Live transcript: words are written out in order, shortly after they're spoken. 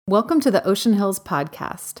Welcome to the Oceanhills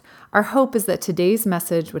podcast. Our hope is that today's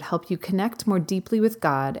message would help you connect more deeply with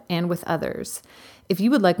God and with others. If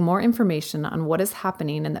you would like more information on what is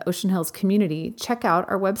happening in the Oceanhills community, check out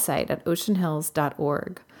our website at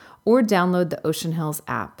oceanhills.org or download the Oceanhills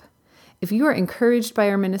app. If you are encouraged by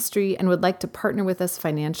our ministry and would like to partner with us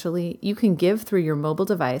financially, you can give through your mobile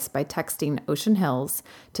device by texting Oceanhills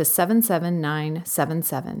to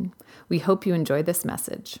 77977. We hope you enjoy this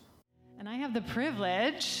message. And I have the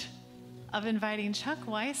privilege of inviting Chuck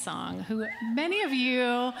Wysong, who many of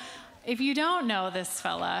you, if you don't know this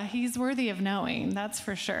fella, he's worthy of knowing, that's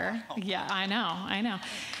for sure. Yeah, I know.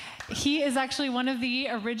 He is actually one of the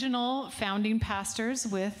original founding pastors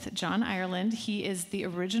with John Ireland. He is the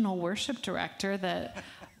original worship director that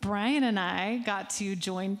Brian and I got to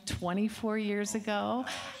join 24 years ago,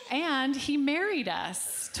 and he married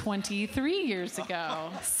us 23 years ago.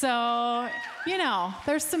 So, you know,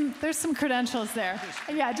 there's some credentials there.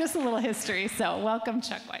 Yeah, just a little history. So welcome,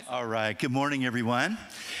 Chuck Wysong. All right. Good morning, everyone.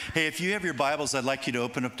 Hey, if you have your Bibles, I'd like you to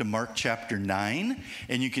open up to Mark chapter 9,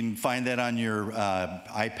 and you can find that on your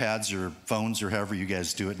iPads or phones or however you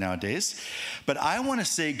guys do it nowadays. But I want to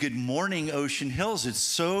say good morning, Ocean Hills. It's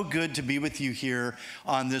so good to be with you here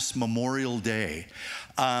on this Memorial Day.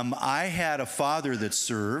 I had a father that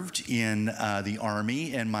served in the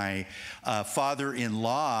Army, and my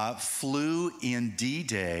father-in-law flew in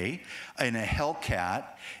D-Day in a Hellcat.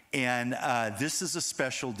 And this is a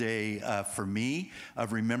special day for me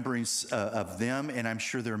of remembrance of them, and I'm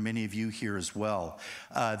sure there are many of you here as well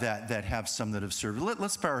that have some that have served.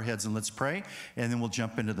 Let's bow our heads and let's pray, and then we'll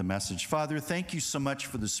jump into the message. Father, thank you so much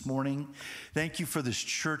for this morning. Thank you for this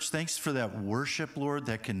church. Thanks for that worship, Lord,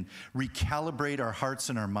 that can recalibrate our hearts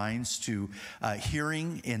and our minds to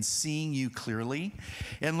hearing and seeing you clearly.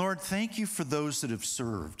 And Lord, thank you for those that have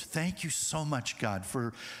served. Thank you so much, God,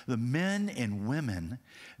 for the men and women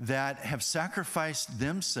that have sacrificed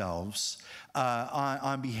themselves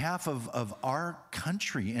on behalf of our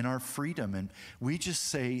country and our freedom. And we just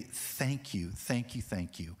say thank you, thank you,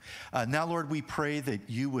 thank you. Now, Lord, we pray that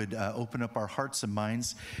you would open up our hearts and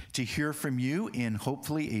minds to hear from you in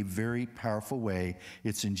hopefully a very powerful way.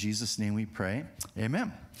 It's in Jesus' name we pray.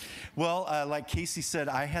 Amen. Well, like Casey said,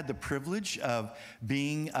 I had the privilege of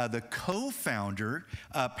being the co-founder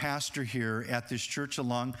pastor here at this church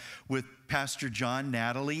along with Pastor John,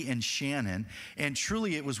 Natalie, and Shannon. And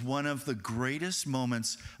truly, it was one of the greatest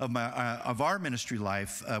moments of our ministry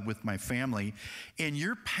life with my family. And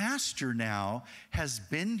your pastor now has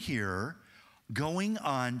been here going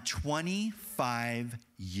on 25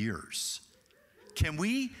 years. Can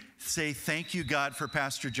we say thank you, God, for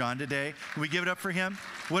Pastor John today? Can we give it up for him?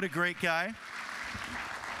 What a great guy.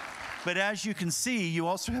 But as you can see, you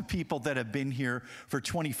also have people that have been here for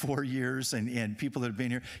 24 years and people that have been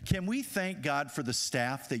here. Can we thank God for the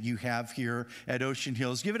staff that you have here at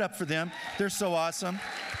Oceanhills? Give it up for them. They're so awesome.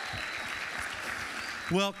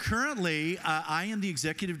 Well, currently, I am the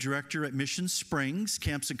executive director at Mission Springs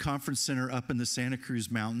Camps and Conference Center up in the Santa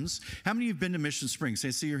Cruz Mountains. How many of you have been to Mission Springs? Can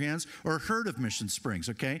I see your hands? Or heard of Mission Springs,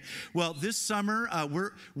 okay? Well, this summer,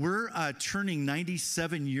 we're turning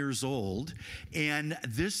 97 years old, and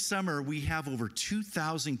this summer, we have over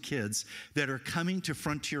 2,000 kids that are coming to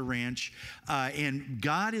Frontier Ranch, and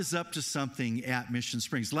God is up to something at Mission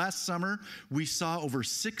Springs. Last summer, we saw over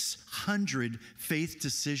 600 faith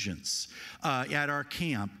decisions at our camp,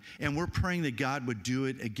 and we're praying that God would do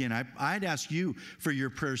it again. I'd ask you for your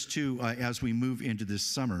prayers too as we move into this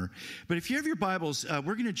summer. But if you have your Bibles,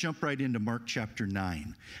 we're going to jump right into Mark chapter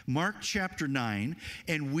 9. Mark chapter 9,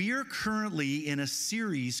 and we are currently in a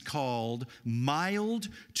series called Mild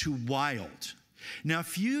to Wild. Now, a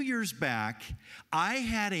few years back, I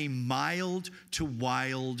had a mild to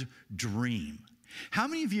wild dream. How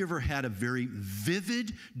many of you ever had a very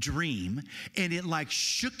vivid dream and it like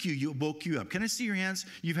shook you, woke you up? Can I see your hands?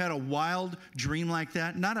 You've had a wild dream like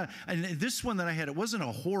that? And this one that I had, it wasn't a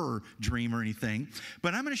horror dream or anything,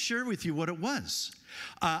 but I'm going to share with you what it was.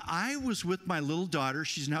 I was with my little daughter.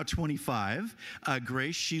 She's now 25,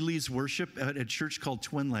 Grace. She leads worship at a church called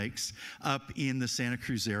Twin Lakes up in the Santa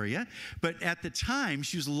Cruz area. But at the time,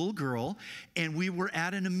 she was a little girl, and we were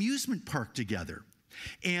at an amusement park together.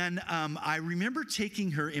 And I remember taking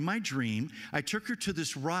her in my dream. I took her to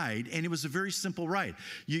this ride, and it was a very simple ride.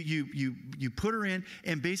 You put her in,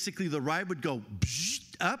 and basically the ride would go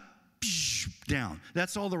up, down.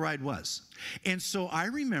 That's all the ride was. And so I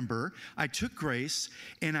remember I took Grace,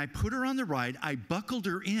 and I put her on the ride. I buckled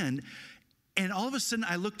her in, and all of a sudden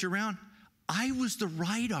I looked around. I was the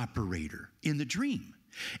ride operator in the dream.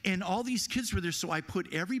 And all these kids were there, so I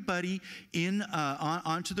put everybody in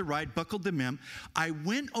onto the ride, buckled them in. I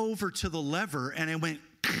went over to the lever, and I went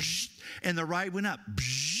and the ride went up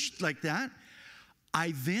like that.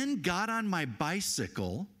 I then got on my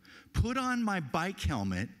bicycle, put on my bike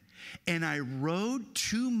helmet, and I rode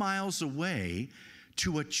 2 miles away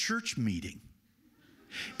to a church meeting.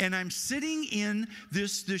 And I'm sitting in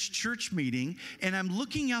this church meeting, and I'm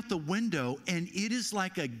looking out the window, and it is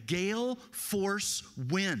like a gale force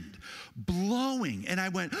wind blowing. And I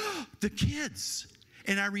went, oh, the kids.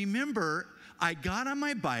 And I remember I got on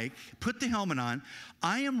my bike, put the helmet on.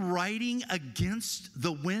 I am riding against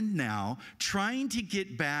the wind now, trying to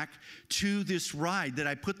get back to this ride that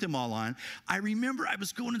I put them all on. I remember I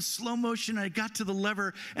was going in slow motion. I got to the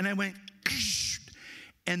lever, and I went,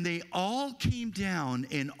 and they all came down,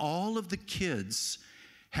 and all of the kids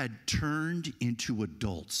had turned into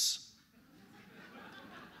adults.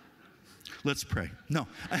 Let's pray. No.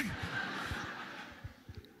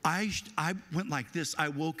 I went like this. I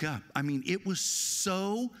woke up. I mean, it was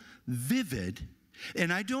so vivid.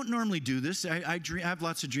 And I don't normally do this. I have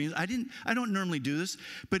lots of dreams. I don't normally do this,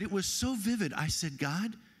 but it was so vivid. I said,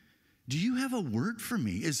 God, do you have a word for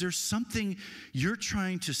me? Is there something you're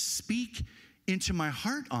trying to speak into my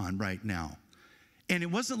heart on right now? And it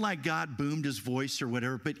wasn't like God boomed his voice or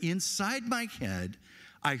whatever, but inside my head,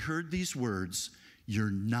 I heard these words,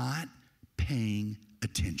 you're not paying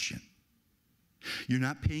attention. You're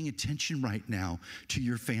not paying attention right now to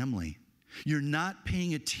your family. You're not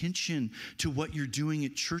paying attention to what you're doing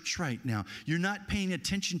at church right now. You're not paying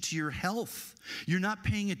attention to your health. You're not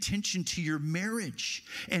paying attention to your marriage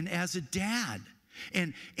and as a dad.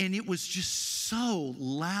 And it was just so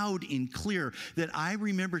loud and clear that I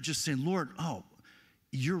remember just saying, Lord, oh,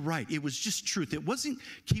 you're right. It was just truth.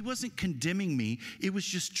 He wasn't condemning me. It was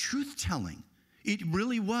just truth telling. It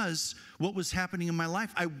really was what was happening in my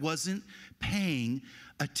life. I wasn't paying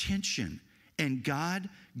attention. And God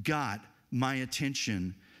got my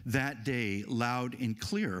attention that day loud and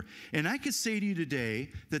clear. And I could say to you today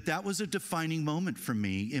that that was a defining moment for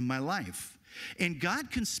me in my life. And God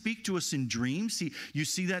can speak to us in dreams. You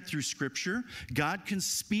see that through Scripture. God can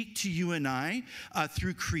speak to you and I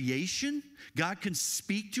through creation. God can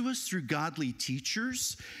speak to us through godly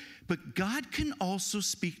teachers. But God can also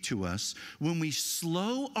speak to us when we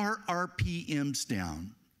slow our RPMs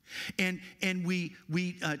down and we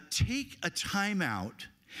take a time out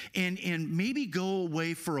and maybe go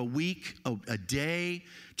away for a week, a day,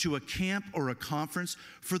 to a camp or a conference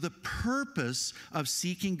for the purpose of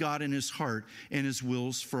seeking God in his heart and his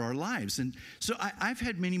wills for our lives. And so I've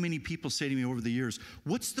had many people say to me over the years,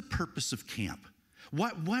 what's the purpose of camp?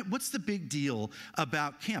 What's the big deal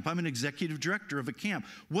about camp? I'm an executive director of a camp.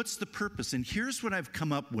 What's the purpose? And here's what I've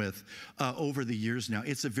come up with over the years now.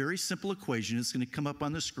 It's a very simple equation. It's going to come up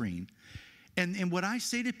on the screen. And what I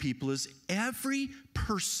say to people is every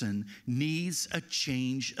person needs a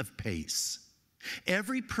change of pace.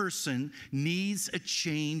 Every person needs a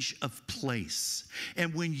change of place.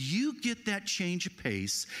 And when you get that change of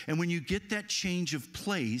pace, and when you get that change of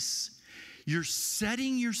place, you're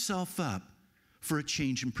setting yourself up for a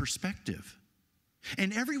change in perspective.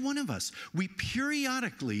 And every one of us, we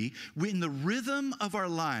periodically, in the rhythm of our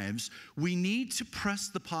lives, we need to press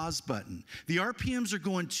the pause button. The RPMs are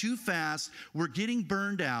going too fast. We're getting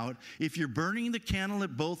burned out. If you're burning the candle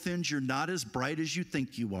at both ends, you're not as bright as you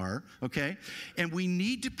think you are, okay? And we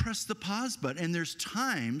need to press the pause button. And there's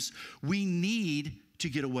times we need to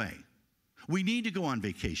get away. We need to go on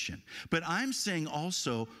vacation. But I'm saying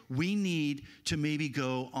also we need to maybe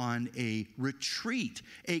go on a retreat,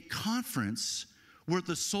 a conference where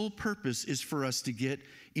the sole purpose is for us to get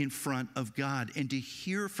in front of God and to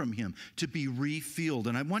hear from him, to be refueled.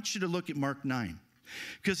 And I want you to look at Mark 9.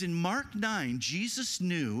 Because in Mark 9, Jesus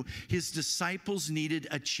knew his disciples needed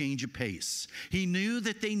a change of pace. He knew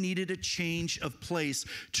that they needed a change of place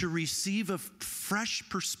to receive a fresh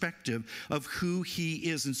perspective of who he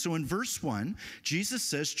is. And so in verse 1, Jesus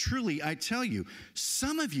says, truly, I tell you,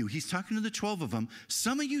 some of you, he's talking to the 12 of them,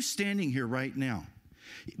 some of you standing here right now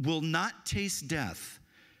will not taste death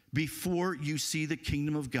before you see the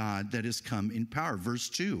kingdom of God that has come in power. Verse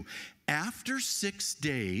 2, after 6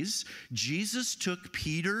 days, Jesus took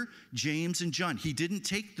Peter, James, and John. He didn't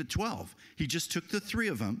take the 12. He just took the 3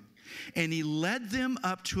 of them, and he led them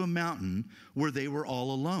up to a mountain where they were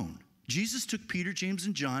all alone. Jesus took Peter, James,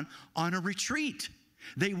 and John on a retreat.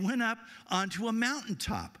 They went up onto a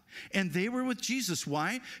mountaintop, and they were with Jesus.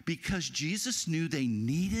 Why? Because Jesus knew they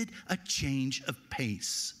needed a change of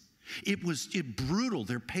pace. It was brutal.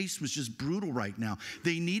 Their pace was just brutal right now.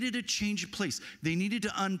 They needed a change of place. They needed to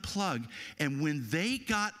unplug. And when they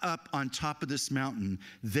got up on top of this mountain,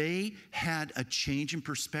 they had a change in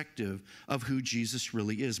perspective of who Jesus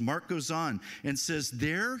really is. Mark goes on and says,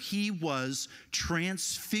 there he was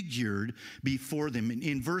transfigured before them.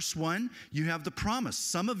 In verse 1, you have the promise.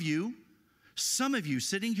 Some of you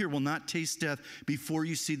sitting here will not taste death before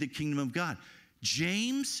you see the kingdom of God.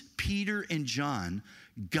 James, Peter, and John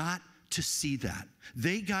got to see that.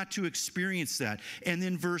 They got to experience that. And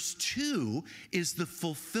then verse 2 is the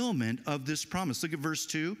fulfillment of this promise. Look at verse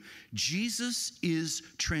 2. Jesus is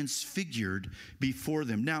transfigured before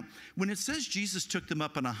them. Now, when it says Jesus took them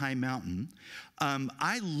up on a high mountain,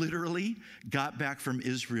 I literally got back from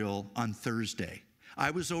Israel on Thursday. I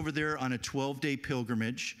was over there on a 12-day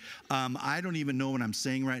pilgrimage. I don't even know what I'm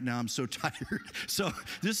saying right now. I'm so tired. So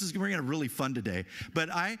we're going to really fun today. But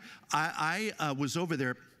I was over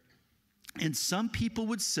there, and some people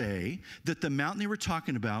would say that the mountain they were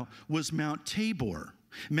talking about was Mount Tabor.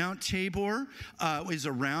 Mount Tabor is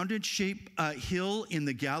a rounded shaped hill in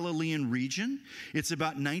the Galilean region. It's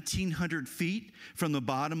about 1,900 feet from the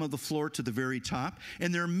bottom of the floor to the very top.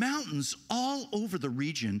 And there are mountains all over the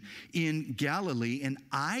region in Galilee. And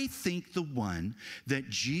I think the one that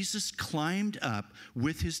Jesus climbed up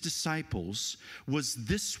with his disciples was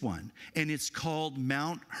this one. And it's called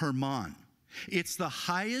Mount Hermon. It's the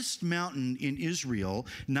highest mountain in Israel,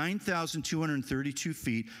 9,232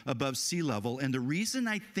 feet above sea level. And the reason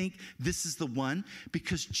I think this is the one,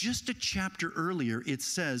 because just a chapter earlier, it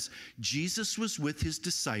says Jesus was with his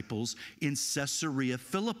disciples in Caesarea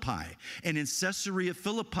Philippi. And in Caesarea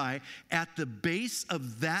Philippi, at the base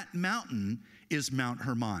of that mountain is Mount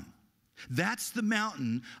Hermon. That's the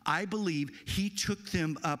mountain I believe he took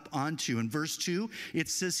them up onto. In verse 2, it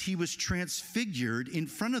says he was transfigured in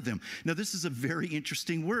front of them. Now, this is a very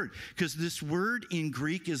interesting word, because this word in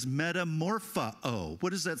Greek is metamorpho.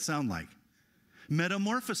 What does that sound like?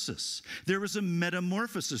 Metamorphosis. There was a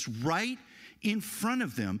metamorphosis right in front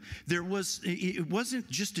of them. It wasn't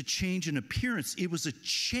just a change in appearance, it was a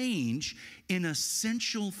change in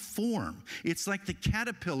essential form. It's like the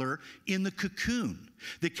caterpillar in the cocoon.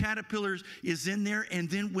 The caterpillar is in there, and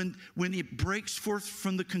then when it breaks forth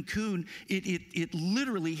from the cocoon, it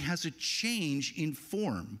literally has a change in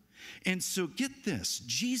form. And so get this,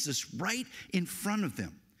 Jesus right in front of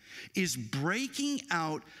them is breaking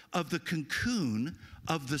out of the cocoon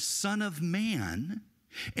of the Son of Man,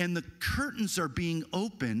 and the curtains are being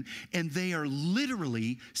opened, and they are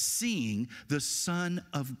literally seeing the Son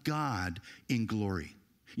of God in glory.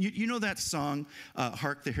 You know that song,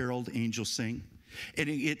 Hark the Herald Angels Sing? And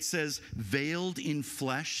it says, veiled in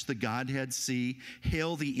flesh, the Godhead see,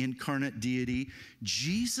 hail the incarnate deity.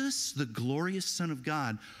 Jesus, the glorious Son of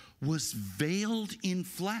God, was veiled in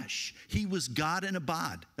flesh. He was God in a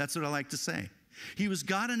bod. That's what I like to say. He was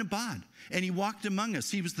God in a bod, and he walked among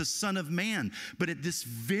us. He was the Son of Man. But at this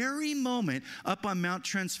very moment up on Mount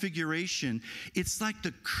Transfiguration, it's like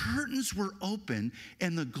the curtains were open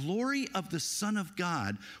and the glory of the Son of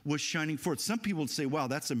God was shining forth. Some people would say, wow,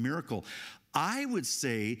 that's a miracle. I would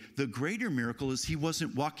say the greater miracle is he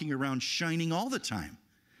wasn't walking around shining all the time,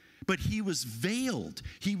 but he was veiled.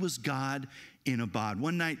 He was God in a bod.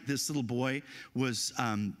 One night, this little boy was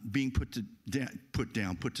being put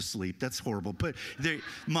to sleep. That's horrible. But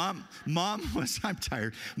mom was, I'm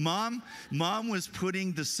tired. Mom was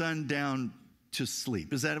putting the son down to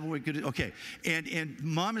sleep. Is that what we could do? Okay. And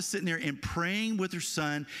mom is sitting there and praying with her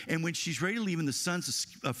son. And when she's ready to leave and the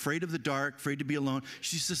son's afraid of the dark, afraid to be alone,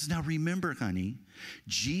 she says, now remember, honey,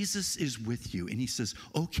 Jesus is with you. And he says,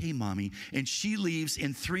 okay, mommy. And she leaves,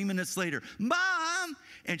 and 3 minutes later, Mom!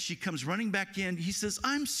 And she comes running back in. He says,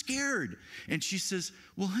 I'm scared. And she says,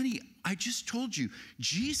 well, honey, I just told you,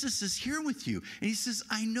 Jesus is here with you. And he says,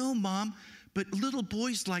 I know, Mom, but little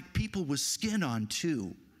boys like people with skin on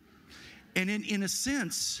too. And in a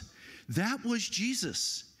sense, that was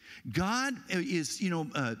Jesus. God is,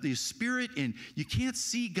 the Spirit, and you can't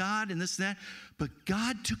see God and this and that, but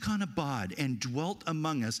God took on a bod and dwelt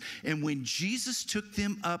among us. And when Jesus took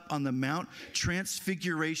them up on the Mount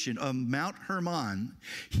Transfiguration of Mount Hermon,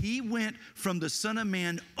 he went from the Son of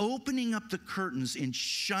Man opening up the curtains and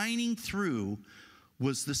shining through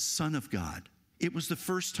was the Son of God. It was the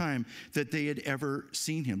first time that they had ever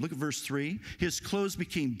seen him. Look at verse 3. His clothes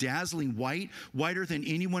became dazzling white, whiter than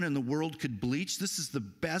anyone in the world could bleach. This is the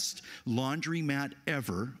best laundry mat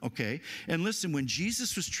ever, okay? And listen, when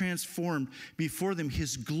Jesus was transformed before them,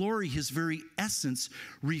 his glory, his very essence,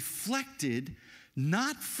 reflected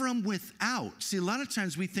not from without. See, a lot of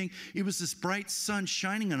times we think it was this bright sun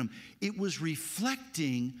shining on him. It was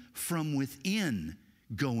reflecting from within.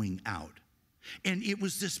 going out. And it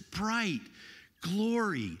was this bright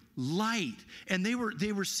glory, light. And they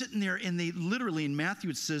were sitting there, and they literally, in Matthew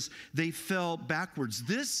it says, they fell backwards.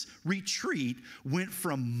 This retreat went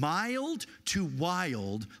from mild to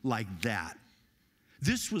wild like that.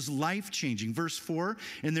 This was life-changing. Verse 4,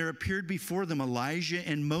 and there appeared before them Elijah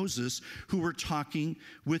and Moses, who were talking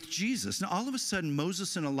with Jesus. Now, all of a sudden,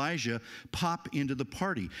 Moses and Elijah pop into the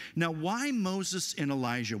party. Now, why Moses and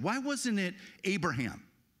Elijah? Why wasn't it Abraham?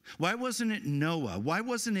 Why wasn't it Noah? Why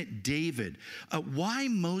wasn't it David? Why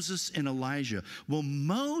Moses and Elijah? Well,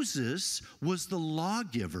 Moses was the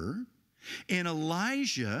lawgiver, and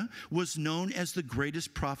Elijah was known as the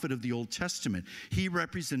greatest prophet of the Old Testament. He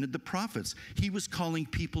represented the prophets. He was calling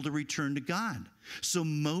people to return to God. So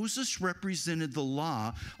Moses represented the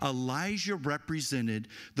law. Elijah represented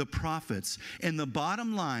the prophets. And the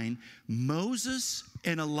bottom line, Moses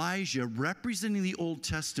and Elijah, representing the Old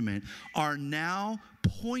Testament, are now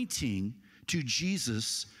pointing to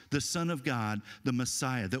Jesus, the Son of God, the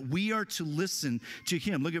Messiah, that we are to listen to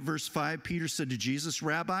him. Look at verse 5. Peter said to Jesus,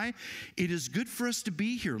 Rabbi, it is good for us to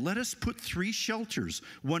be here. Let us put 3 shelters,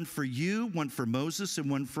 one for you, one for Moses, and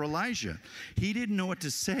one for Elijah. He didn't know what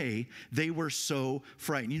to say. They were so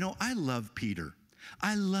frightened. You know, I love Peter.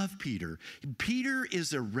 I love Peter. Peter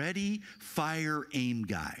is a ready, fire, aim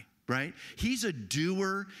guy. Right? He's a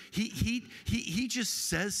doer. He just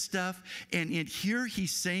says stuff. And here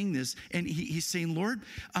he's saying this, and he's saying, Lord,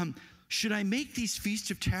 should I make these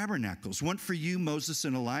Feast of Tabernacles? One for you, Moses,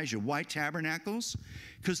 and Elijah. Why tabernacles?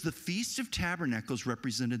 Because the Feast of Tabernacles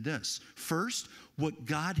represented this. First, what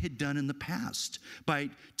God had done in the past by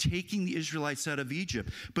taking the Israelites out of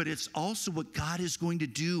Egypt. But it's also what God is going to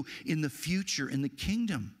do in the future in the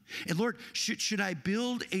kingdom. And Lord, should I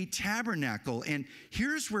build a tabernacle? And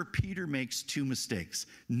here's where Peter makes 2 mistakes.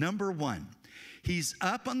 Number 1, he's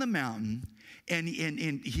up on the mountain, and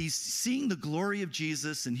he's seeing the glory of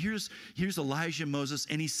Jesus. And here's Elijah and Moses,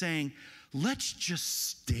 and he's saying, let's just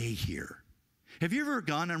stay here. Have you ever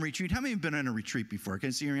gone on retreat? How many have been on a retreat before? Can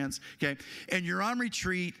I see your hands? Okay. And you're on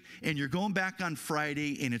retreat, and you're going back on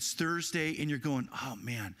Friday, and it's Thursday, and you're going, oh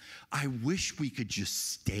man, I wish we could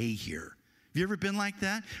just stay here. Have you ever been like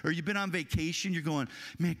that? Or you've been on vacation, you're going,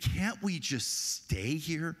 man, can't we just stay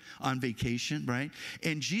here on vacation, right?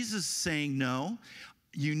 And Jesus is saying, no,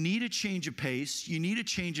 you need a change of pace, you need a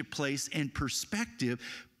change of place and perspective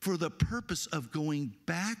for the purpose of going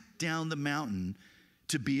back down the mountain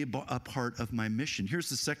to be a part of my mission. Here's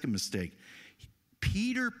the second mistake.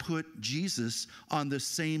 Peter put Jesus on the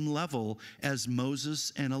same level as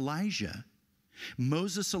Moses and Elijah.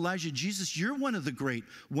 Moses, Elijah, Jesus, you're one of the great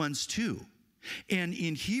ones too. And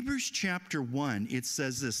in Hebrews chapter 1, it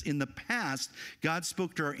says this, in the past, God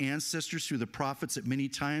spoke to our ancestors through the prophets at many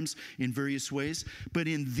times in various ways, but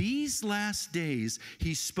in these last days,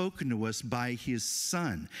 he's spoken to us by his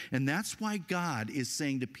Son. And that's why God is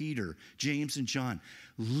saying to Peter, James, and John,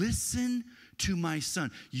 listen to my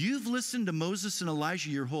Son. You've listened to Moses and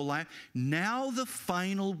Elijah your whole life. Now the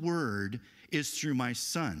final word is through my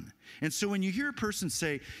Son. And so when you hear a person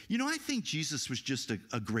say, you know, I think Jesus was just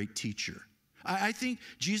a great teacher. I think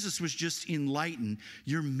Jesus was just enlightened.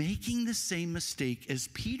 You're making the same mistake as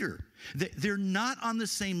Peter. They're not on the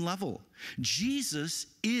same level. Jesus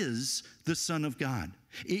is the Son of God.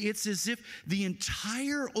 It's as if the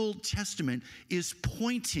entire Old Testament is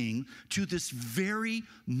pointing to this very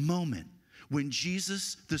moment when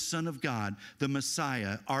Jesus, the Son of God, the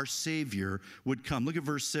Messiah, our Savior, would come. Look at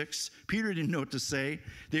verse 6. Peter didn't know what to say.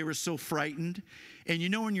 They were so frightened. And you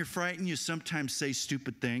know when you're frightened, you sometimes say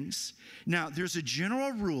stupid things. Now, there's a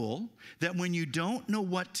general rule that when you don't know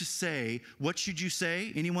what to say, what should you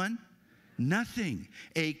say? Anyone? Nothing.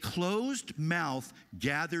 A closed mouth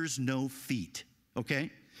gathers no feet.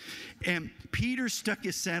 Okay? And Peter stuck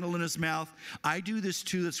his sandal in his mouth. I do this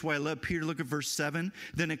too. That's why I love Peter. Look at verse 7.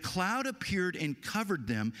 Then a cloud appeared and covered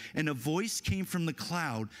them, and a voice came from the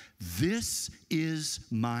cloud. This is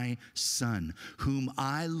my Son, whom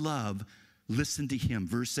I love. Listen to him.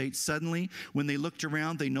 Verse 8, suddenly, when they looked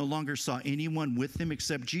around, they no longer saw anyone with them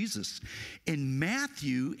except Jesus. And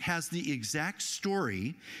Matthew has the exact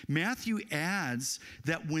story. Matthew adds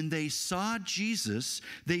that when they saw Jesus,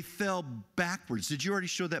 they fell backwards. Did you already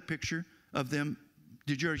show that picture of them?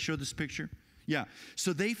 Did you already show this picture? Yeah.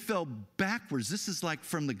 So they fell backwards. This is like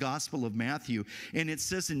from the Gospel of Matthew. And it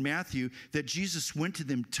says in Matthew that Jesus went to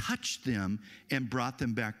them, touched them, and brought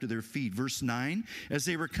them back to their feet. Verse 9, as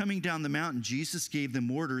they were coming down the mountain, Jesus gave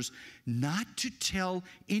them orders not to tell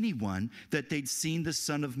anyone that they'd seen the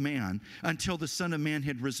Son of Man until the Son of Man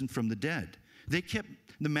had risen from the dead. They kept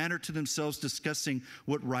the matter to themselves, discussing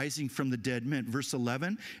what rising from the dead meant. Verse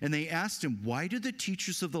 11, and they asked him, why do the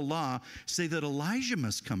teachers of the law say that Elijah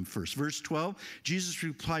must come first? Verse 12, Jesus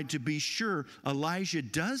replied, to be sure, Elijah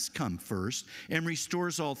does come first and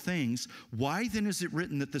restores all things. Why then is it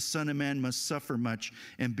written that the Son of Man must suffer much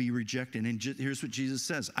and be rejected? And here's what Jesus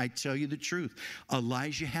says, I tell you the truth,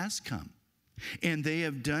 Elijah has come. And they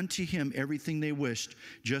have done to him everything they wished,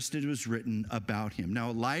 just as it was written about him.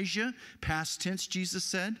 Now, Elijah, past tense, Jesus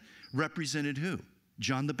said, represented who?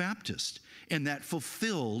 John the Baptist. And that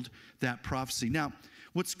fulfilled that prophecy. Now,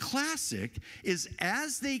 what's classic is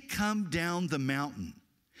as they come down the mountain,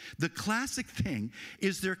 the classic thing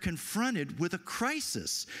is they're confronted with a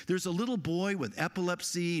crisis. There's a little boy with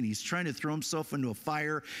epilepsy, and he's trying to throw himself into a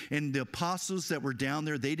fire. And the apostles that were down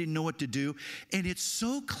there, they didn't know what to do. And it's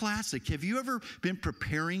so classic. Have you ever been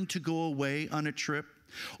preparing to go away on a trip?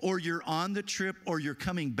 Or you're on the trip, or you're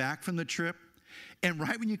coming back from the trip, and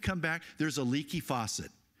right when you come back, there's a leaky faucet.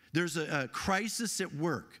 There's a crisis at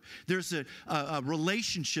work. There's a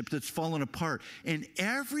relationship that's fallen apart. And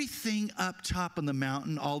everything up top on the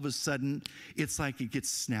mountain, all of a sudden, it's like it gets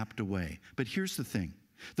snapped away. But here's the thing.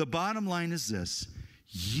 The bottom line is this.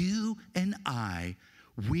 You and I,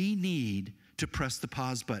 we need to press the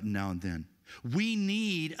pause button now and then. We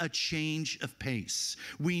need a change of pace.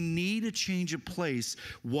 We need a change of place.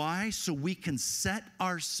 Why? So we can set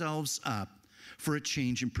ourselves up for a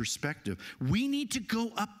change in perspective. We need to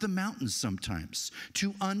go up the mountain sometimes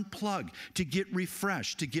to unplug, to get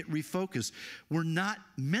refreshed, to get refocused. We're not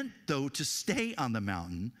meant, though, to stay on the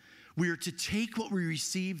mountain. We are to take what we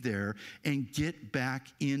receive there and get back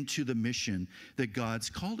into the mission that God's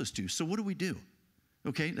called us to. So what do we do?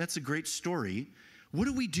 Okay, that's a great story. What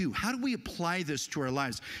do we do? How do we apply this to our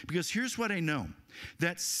lives? Because here's what I know.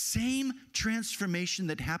 That same transformation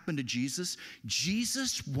that happened to Jesus,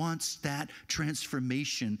 Jesus wants that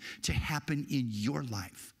transformation to happen in your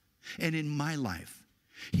life and in my life.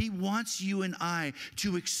 He wants you and I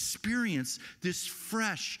to experience this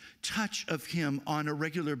fresh touch of him on a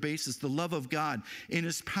regular basis, the love of God in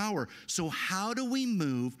his power. So how do we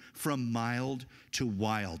move from mild to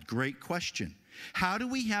wild? Great question. How do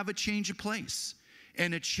we have a change of place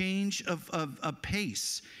and a change of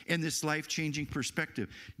pace in this life-changing perspective?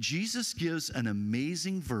 Jesus gives an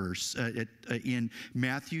amazing verse in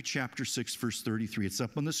Matthew chapter 6, verse 33. It's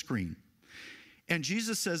up on the screen. And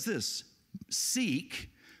Jesus says this, seek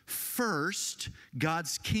first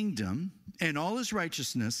God's kingdom and all his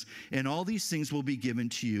righteousness, and all these things will be given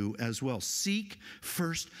to you as well. Seek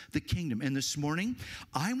first the kingdom. And this morning,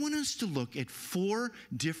 I want us to look at 4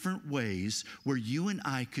 different ways where you and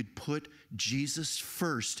I could put Jesus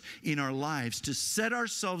first in our lives to set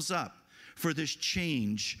ourselves up for this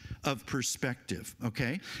change of perspective,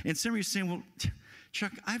 okay? And some of you are saying, well,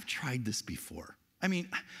 Chuck, I've tried this before. I mean,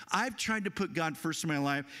 I've tried to put God first in my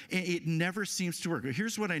life, and it never seems to work.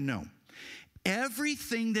 Here's what I know.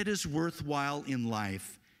 Everything that is worthwhile in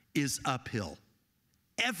life is uphill.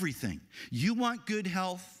 Everything. You want good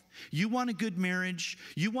health. You want a good marriage.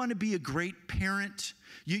 You want to be a great parent.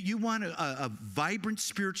 You want a vibrant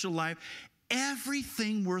spiritual life.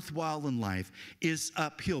 Everything worthwhile in life is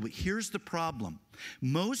uphill. But here's the problem.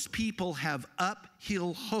 Most people have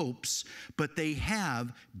uphill hopes, but they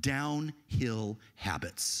have downhill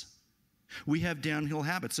habits. We have downhill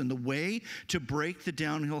habits. And the way to break the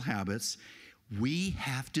downhill habits, we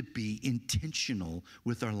have to be intentional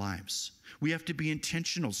with our lives. We have to be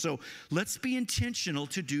intentional. So let's be intentional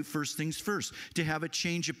to do first things first. To have a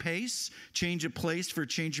change of pace, change of place for a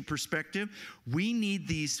change of perspective, we need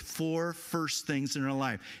these 4 first things in our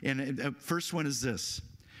life. And the first one is this.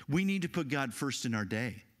 We need to put God first in our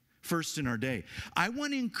day. First in our day. I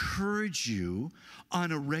want to encourage you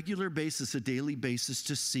on a regular basis, a daily basis,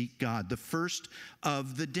 to seek God. The first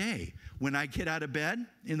of the day. When I get out of bed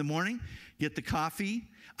in the morning, get the coffee,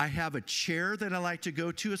 I have a chair that I like to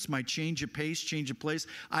go to. It's my change of pace, change of place.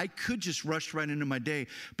 I could just rush right into my day,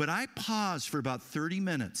 but I pause for about 30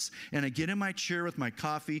 minutes, and I get in my chair with my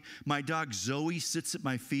coffee. My dog Zoe sits at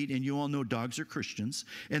my feet, and you all know dogs are Christians,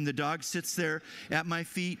 and the dog sits there at my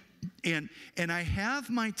feet. And I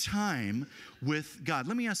have my time with God.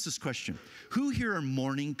 Let me ask this question. Who here are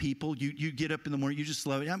morning people? You get up in the morning, you just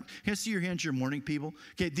love it. Can I see your hands, you're morning people?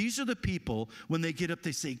 Okay, these are the people, when they get up,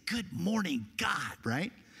 they say, good morning, God,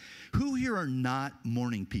 right? Who here are not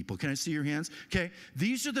morning people? Can I see your hands? Okay,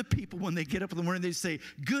 these are the people, when they get up in the morning, they say,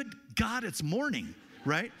 good God, it's morning,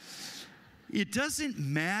 right? It doesn't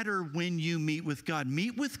matter when you meet with God.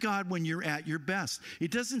 Meet with God when you're at your best.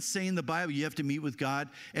 It doesn't say in the Bible you have to meet with God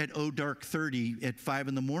at dark 30 at 5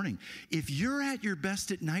 in the morning. If you're at your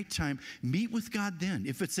best at nighttime, meet with God then.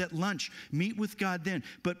 If it's at lunch, meet with God then.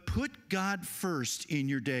 But put God first in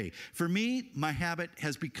your day. For me, my habit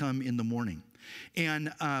has become in the morning.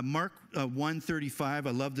 And Mark 1:35,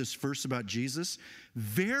 I love this verse about Jesus.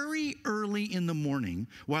 Very early in the morning,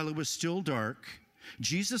 while it was still dark,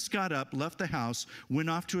 Jesus got up, left the house, went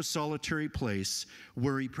off to a solitary place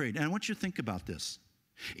where he prayed. And I want you to think about this.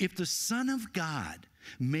 If the Son of God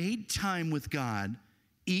made time with God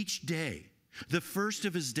each day, the first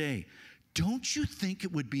of his day, don't you think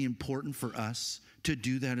it would be important for us to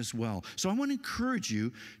do that as well? So I want to encourage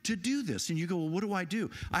you to do this. And you go, well, what do I do?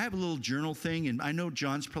 I have a little journal thing, and I know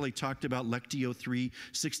John's probably talked about Lectio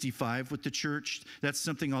 365 with the church. That's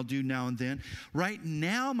something I'll do now and then. Right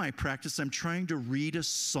now, my practice, I'm trying to read a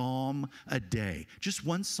psalm a day. Just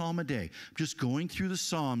one psalm a day. I'm just going through the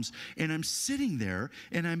Psalms, and I'm sitting there,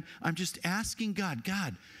 and I'm just asking God,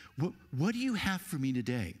 what do you have for me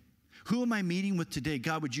today? Who am I meeting with today?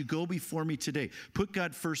 God, would you go before me today? Put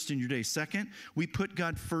God first in your day. Second, we put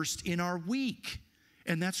God first in our week,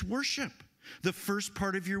 and that's worship. The first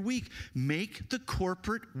part of your week, make the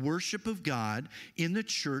corporate worship of God in the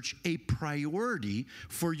church a priority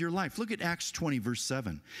for your life. Look at Acts 20, verse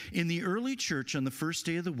 7. In the early church on the first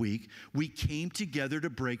day of the week, we came together to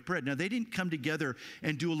break bread. Now, they didn't come together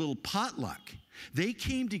and do a little potluck. They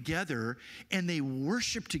came together and they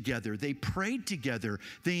worshiped together. They prayed together.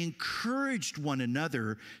 They encouraged one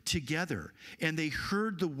another together. And they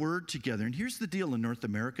heard the word together. And here's the deal in North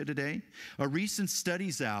America today. A recent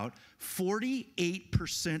study's out,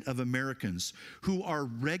 48% of Americans who are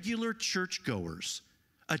regular churchgoers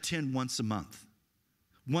attend once a month.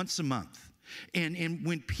 Once a month. And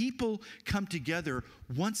when people come together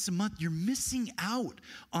once a month, you're missing out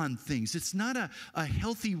on things. It's not a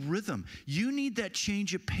healthy rhythm. You need that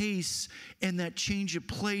change of pace and that change of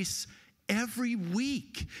place every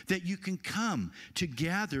week that you can come to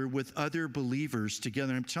gather with other believers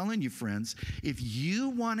together. I'm telling you, friends, if you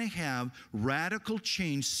want to have radical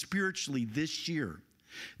change spiritually this year,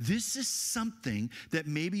 this is something that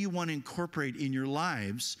maybe you want to incorporate in your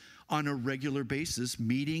lives on a regular basis,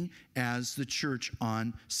 meeting as the church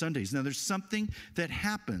on Sundays. Now, there's something that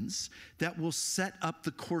happens that will set up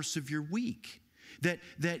the course of your week. That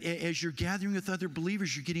as you're gathering with other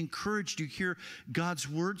believers, you get encouraged. You hear God's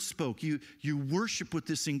word spoke. You worship with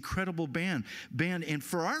this incredible band. And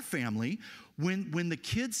for our family, when the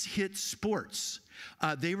kids hit sports,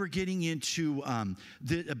 they were getting into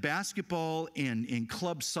basketball and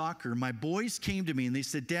club soccer. My boys came to me and they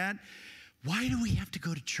said, Dad, why do we have to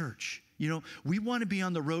go to church? You know, we want to be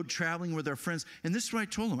on the road traveling with our friends. And this is what I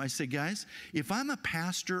told them. I said, guys, if I'm a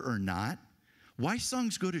pastor or not,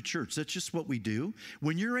 Wysongs go to church. That's just what we do.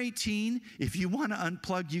 When you're 18, if you want to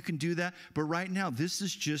unplug, you can do that. But right now, this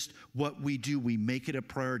is just what we do. We make it a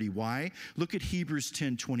priority. Why? Look at Hebrews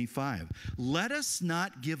 10:25. Let us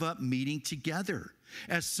not give up meeting together,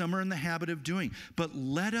 as some are in the habit of doing, but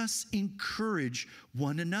let us encourage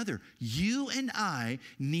one another. You and I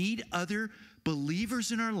need other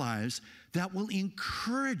believers in our lives that will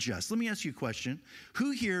encourage us. Let me ask you a question.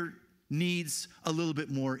 Who here needs a little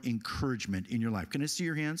bit more encouragement in your life? Can I see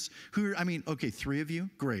your hands? Okay, 3 of you?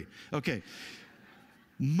 Great. Okay.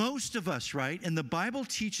 Most of us, right? And the Bible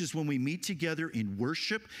teaches when we meet together in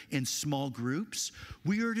worship in small groups,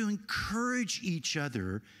 we are to encourage each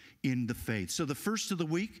other in the faith. So the first of the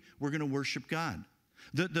week, we're going to worship God.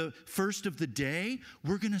 The first of the day,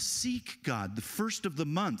 we're going to seek God. The first of the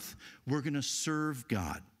month, we're going to serve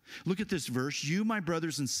God. Look at this verse. You, my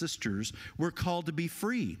brothers and sisters, were called to be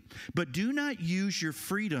free, but do not use your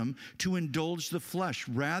freedom to indulge the flesh.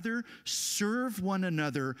 Rather, serve one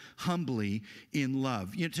another humbly in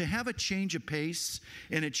love. You know, to have a change of pace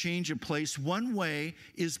and a change of place, one way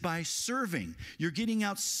is by serving. You're getting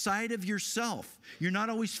outside of yourself. You're not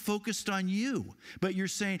always focused on you, but you're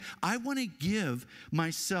saying, I want to give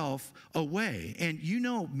myself away. And you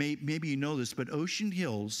know, maybe you know this, but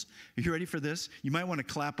Oceanhills, are you ready for this? You might want to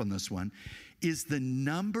clap on this one, is the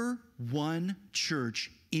 #1 church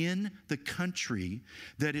in the country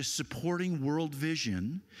that is supporting World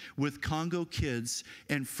Vision with Congo kids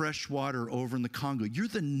and fresh water over in the Congo. You're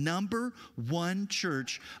the #1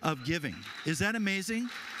 church of giving. Is that amazing?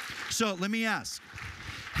 So let me ask,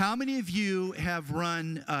 how many of you have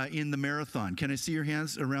run in the marathon? Can I see your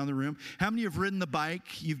hands around the room? How many have ridden the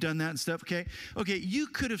bike? You've done that and stuff, okay? Okay, you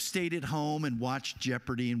could have stayed at home and watched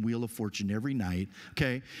Jeopardy and Wheel of Fortune every night,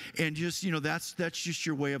 okay? And just, you know, that's just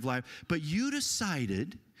your way of life. But you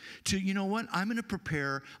decided to, you know what, I'm going to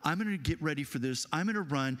prepare, I'm going to get ready for this, I'm going to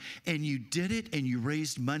run, and you did it, and you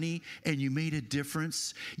raised money, and you made a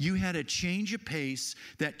difference. You had a change of pace,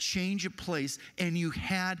 that change of place, and you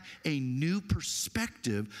had a new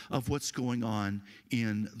perspective of what's going on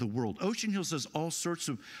in the world. Oceanhills has all sorts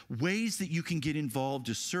of ways that you can get involved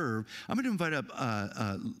to serve. I'm going to invite up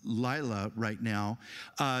Lila right now.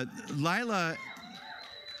 Lila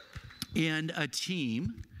and a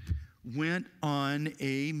team went on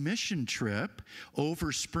a mission trip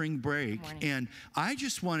over spring break. And I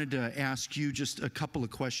just wanted to ask you just a couple of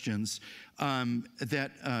questions over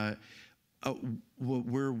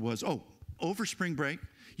spring break,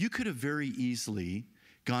 you could have very easily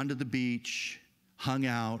gone to the beach, hung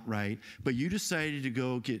out, right? But you decided to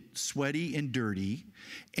go get sweaty and dirty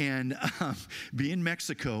and be in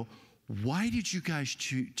Mexico. Why did you guys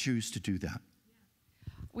choose to do that?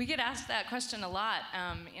 We get asked that question a lot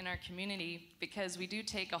in our community because we do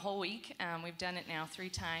take a whole week. We've done it now 3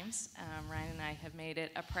 times. Ryan and I have made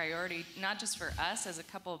it a priority, not just for us as a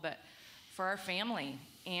couple, but for our family.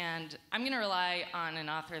 And I'm going to rely on an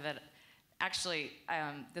author that actually,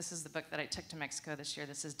 this is the book that I took to Mexico this year.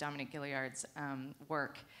 This is Dominic Gilliard's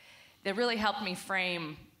work that really helped me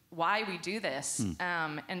frame why we do this.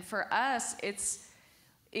 And for us,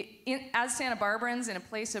 as Santa Barbarans, in a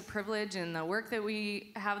place of privilege, and the work that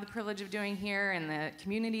we have the privilege of doing here, and the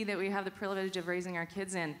community that we have the privilege of raising our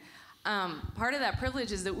kids in, part of that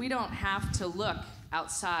privilege is that we don't have to look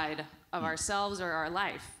outside of ourselves or our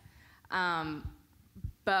life.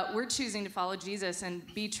 But we're choosing to follow Jesus and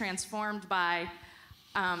be transformed by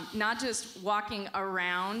not just walking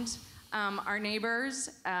around our neighbors.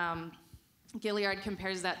 Gilliard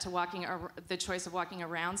compares that to the choice of walking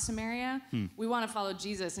around Samaria. We want to follow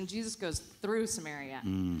Jesus, and Jesus goes through Samaria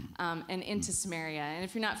and into Samaria. And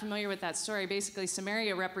if you're not familiar with that story, basically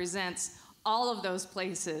Samaria represents all of those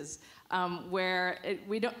places where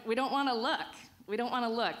we don't want to look. We don't want to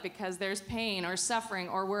look because there's pain or suffering,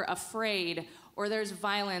 or we're afraid, or there's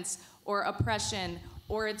violence or oppression,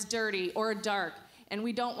 or it's dirty or dark, and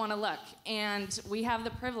we don't want to look. And we have the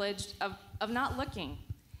privilege of not looking.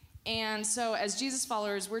 And so as Jesus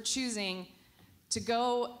followers, we're choosing to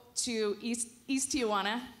go to East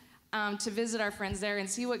Tijuana to visit our friends there and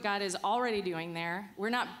see what God is already doing there.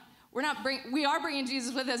 We are bringing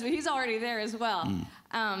Jesus with us, but he's already there as well.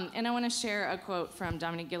 And I want to share a quote from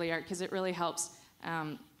Dominic Gilliard because it really helps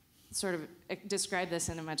sort of describe this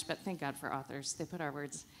in a much, but thank God for authors. They put our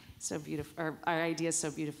words so beautiful, or our ideas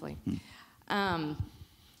so beautifully.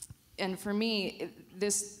 And for me,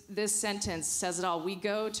 this sentence says it all. We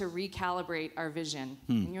go to recalibrate our vision.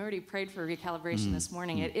 And you already prayed for recalibration this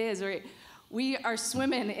morning. It is. We are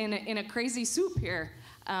swimming in a crazy soup here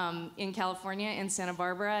in California, in Santa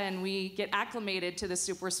Barbara, and we get acclimated to the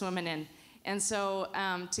soup we're swimming in. And so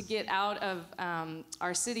to get out of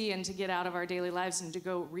our city and to get out of our daily lives and to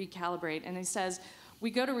go recalibrate. And he says, we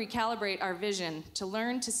go to recalibrate our vision, to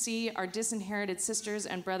learn to see our disinherited sisters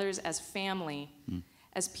and brothers as family,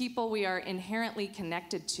 as people we are inherently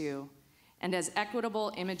connected to, and as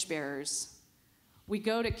equitable image bearers. We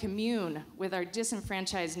go to commune with our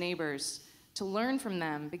disenfranchised neighbors, to learn from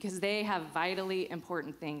them because they have vitally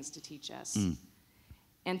important things to teach us.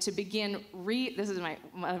 And to begin, this is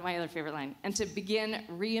my other favorite line, and to begin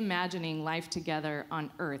reimagining life together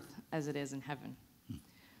on earth as it is in heaven.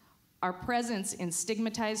 Our presence in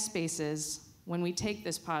stigmatized spaces, when we take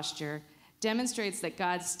this posture, demonstrates that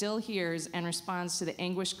God still hears and responds to the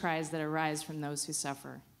anguished cries that arise from those who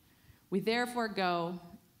suffer. We therefore go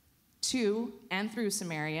to and through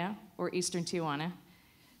Samaria, or Eastern Tijuana,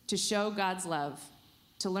 to show God's love,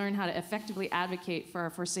 to learn how to effectively advocate for our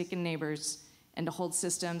forsaken neighbors, and to hold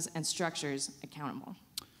systems and structures accountable.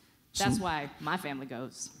 That's why my family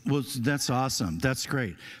goes. Well, that's awesome. That's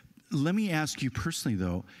great. Let me ask you personally,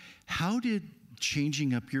 though, how did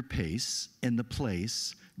changing up your pace and the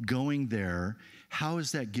place, going there, how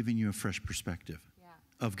is that giving you a fresh perspective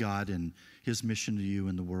of God and his mission to you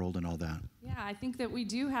in the world and all that? Yeah, I think that we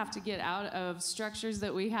do have to get out of structures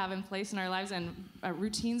that we have in place in our lives and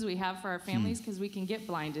routines we have for our families, because we can get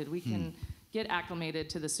blinded. We can get acclimated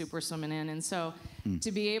to the soup we're swimming in. And so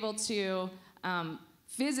to be able to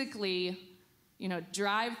physically,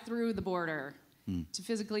 drive through the border, to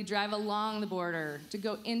physically drive along the border, to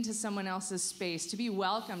go into someone else's space, to be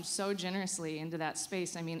welcomed so generously into that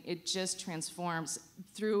space. I mean, it just transforms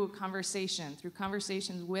through conversations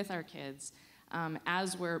with our kids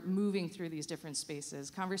as we're moving through these different spaces,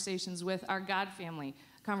 conversations with our God family,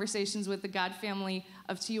 conversations with the God family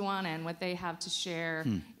of Tijuana and what they have to share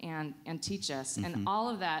and teach us. And all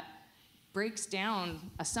of that breaks down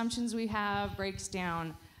assumptions we have, breaks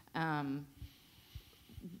down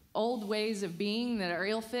old ways of being that are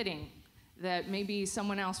ill-fitting, that maybe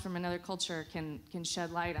someone else from another culture can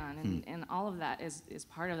shed light on. And all of that is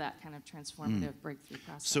part of that kind of transformative breakthrough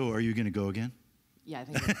process. So are you going to go again? Yeah, I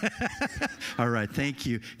think so. All right, thank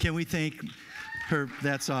you. Can we thank her?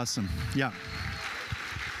 That's awesome. Yeah.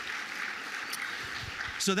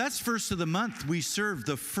 So that's first of the month. We serve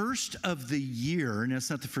the first of the year, and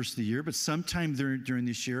that's not the first of the year, but sometime during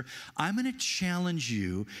this year, I'm going to challenge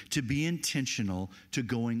you to be intentional to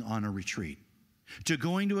going on a retreat, to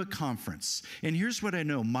going to a conference. And here's what I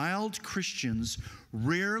know. Mild Christians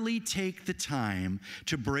rarely take the time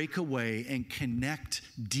to break away and connect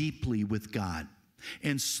deeply with God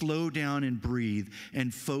and slow down and breathe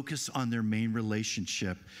and focus on their main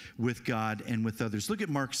relationship with God and with others. Look at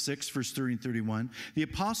Mark 6, verse 30 and 31. The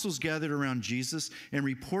apostles gathered around Jesus and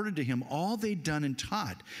reported to him all they'd done and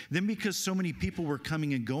taught. Then because so many people were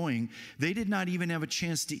coming and going, they did not even have a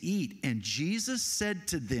chance to eat. And Jesus said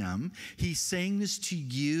to them, he's saying this to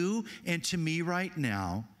you and to me right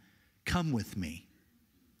now, come with me.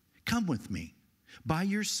 Come with me by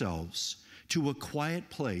yourselves to a quiet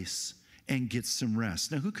place and get some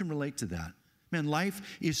rest. Now, who can relate to that? Man,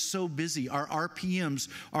 life is so busy. Our RPMs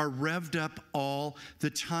are revved up all the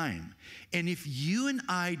time. And if you and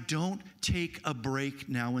I don't take a break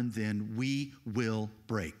now and then, we will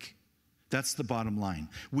break. That's the bottom line.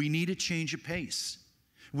 We need a change of pace.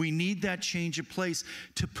 We need that change of place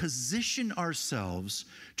to position ourselves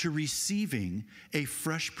to receiving a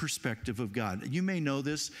fresh perspective of God. You may know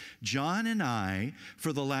this. John and I,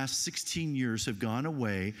 for the last 16 years, have gone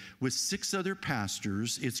away with 6 other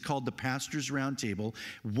pastors. It's called the Pastors Roundtable.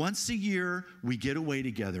 Once a year, we get away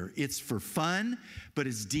together. It's for fun, but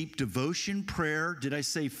it's deep devotion, prayer. Did I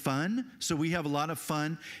say fun? So we have a lot of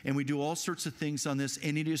fun, and we do all sorts of things on this,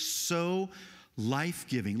 and it is so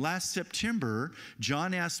life-giving. Last September,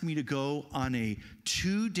 John asked me to go on a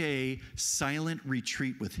 2-day silent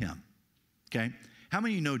retreat with him. Okay? How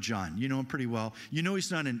many of you know John? You know him pretty well. You know he's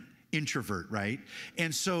not an introvert, right?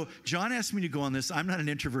 And so John asked me to go on this. I'm not an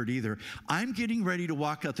introvert either. I'm getting ready to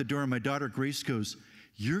walk out the door, and my daughter Grace goes,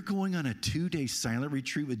 "You're going on a 2-day silent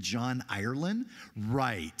retreat with John Ireland?"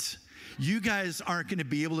 Right. You guys aren't going to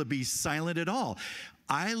be able to be silent at all.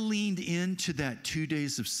 I leaned into that 2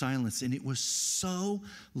 days of silence, and it was so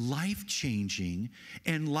life-changing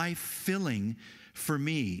and life-filling for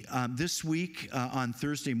me. This week, on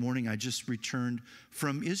Thursday morning, I just returned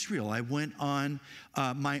from Israel. I went on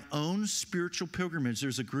my own spiritual pilgrimage.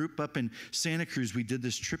 There's a group up in Santa Cruz. We did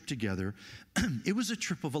this trip together. It was a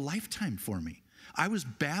trip of a lifetime for me. I was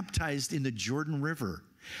baptized in the Jordan River.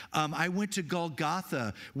 I went to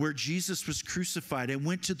Golgotha, where Jesus was crucified. I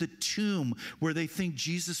went to the tomb where they think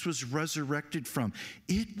Jesus was resurrected from.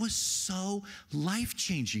 It was so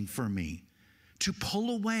life-changing for me to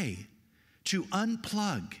pull away, to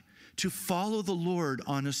unplug, to follow the Lord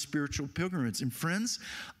on a spiritual pilgrimage. And friends,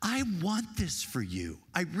 I want this for you.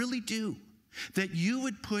 I really do. That you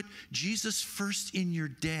would put Jesus first in your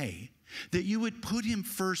day, that you would put him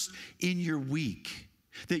first in your week,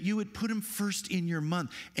 that you would put him first in your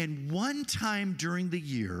month. And one time during the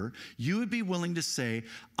year, you would be willing to say,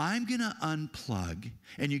 I'm going to unplug,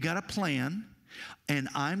 and you got a plan, and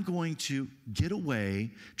I'm going to get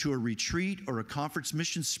away to a retreat or a conference.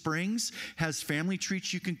 Mission Springs has family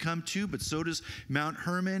retreats you can come to, but so does Mount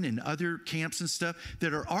Hermon and other camps and stuff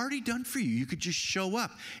that are already done for you. You could just show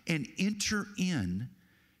up and enter in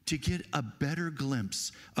to get a better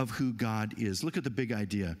glimpse of who God is. Look at the big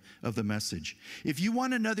idea of the message. If you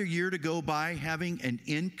want another year to go by having an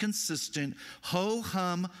inconsistent,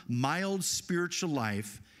 ho-hum, mild spiritual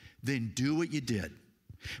life, then do what you did.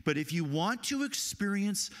 But if you want to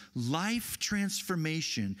experience life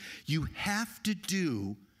transformation, you have to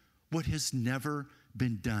do what has never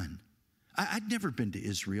been done. I'd never been to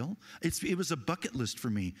Israel. It was a bucket list for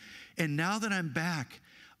me. And now that I'm back,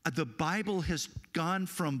 the Bible has gone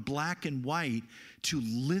from black and white to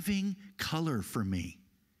living color for me.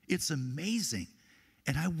 It's amazing.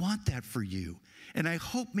 And I want that for you. And I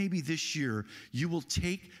hope maybe this year you will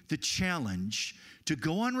take the challenge to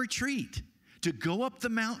go on retreat, to go up the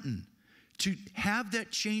mountain, to have that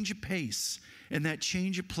change of pace and that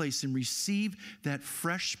change of place and receive that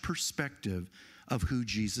fresh perspective of who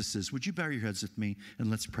Jesus is. Would you bow your heads with me and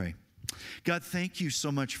let's pray. God, thank you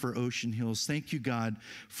so much for Oceanhills. Thank you, God,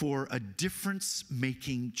 for a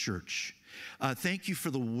difference-making church. Thank you for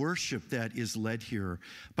the worship that is led here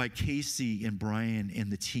by Casey and Brian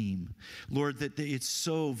and the team. Lord, that it's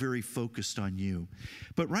so very focused on you.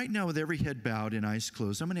 But right now, with every head bowed and eyes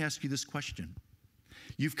closed, I'm going to ask you this question.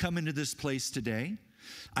 You've come into this place today.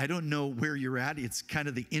 I don't know where you're at. It's kind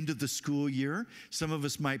of the end of the school year. Some of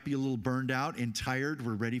us might be a little burned out and tired.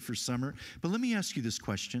 We're ready for summer. But let me ask you this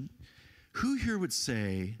question. Who here would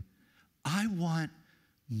say, I want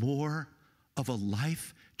more of a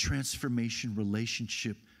life transformation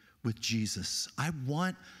relationship with Jesus? I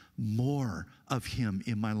want more of him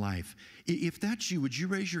in my life. If that's you, would you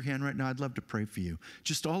raise your hand right now? I'd love to pray for you.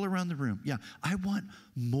 Just all around the room. Yeah, I want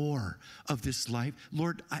more of this life.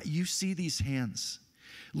 Lord, you see these hands.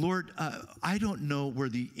 Lord, I don't know where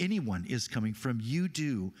anyone is coming from. You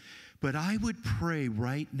do. But I would pray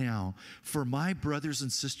right now for my brothers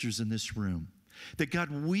and sisters in this room, that God,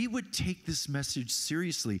 we would take this message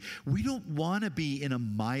seriously. We don't want to be in a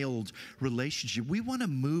mild relationship. We want to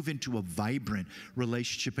move into a vibrant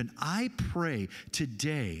relationship. And I pray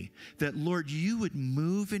today that, Lord, you would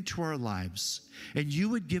move into our lives and you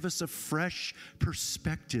would give us a fresh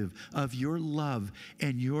perspective of your love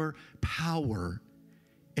and your power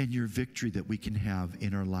and your victory that we can have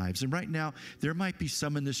in our lives. And right now, there might be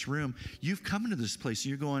some in this room, you've come into this place and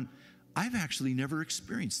you're going, I've actually never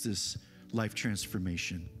experienced this life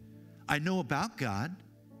transformation. I know about God,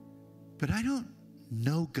 but I don't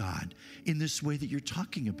know God in this way that you're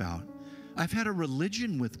talking about. I've had a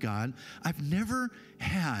religion with God. I've never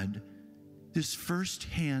had this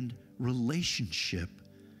firsthand relationship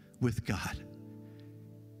with God.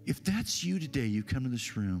 If that's you today, you come to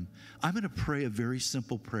this room, I'm going to pray a very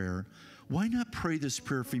simple prayer. Why not pray this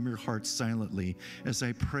prayer from your heart silently as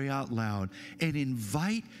I pray out loud and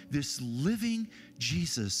invite this living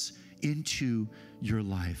Jesus into your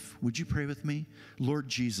life? Would you pray with me? Lord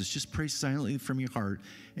Jesus, just pray silently from your heart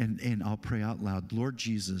and I'll pray out loud. Lord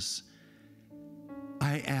Jesus,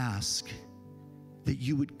 I ask that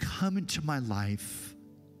you would come into my life.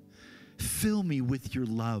 Fill me with your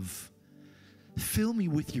love. Fill me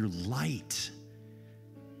with your light.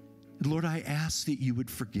 Lord, I ask that you would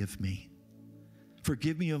forgive me.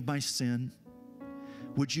 Forgive me of my sin.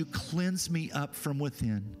 Would you cleanse me up from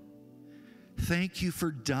within? Thank you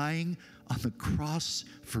for dying on the cross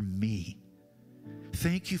for me.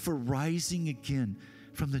 Thank you for rising again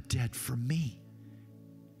from the dead for me.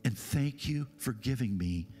 And thank you for giving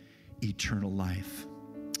me eternal life.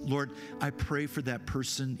 Lord, I pray for that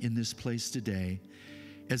person in this place today.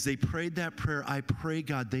 As they prayed that prayer, I pray,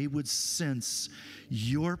 God, they would sense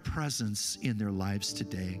your presence in their lives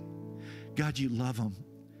today. God, you love them.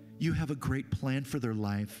 You have a great plan for their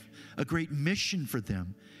life, a great mission for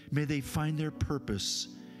them. May they find their purpose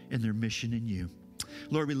and their mission in you.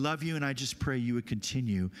 Lord, we love you, and I just pray you would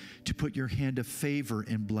continue to put your hand of favor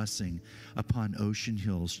and blessing upon Ocean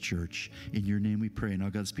Hills Church. In your name we pray. And all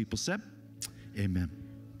God's people said, amen.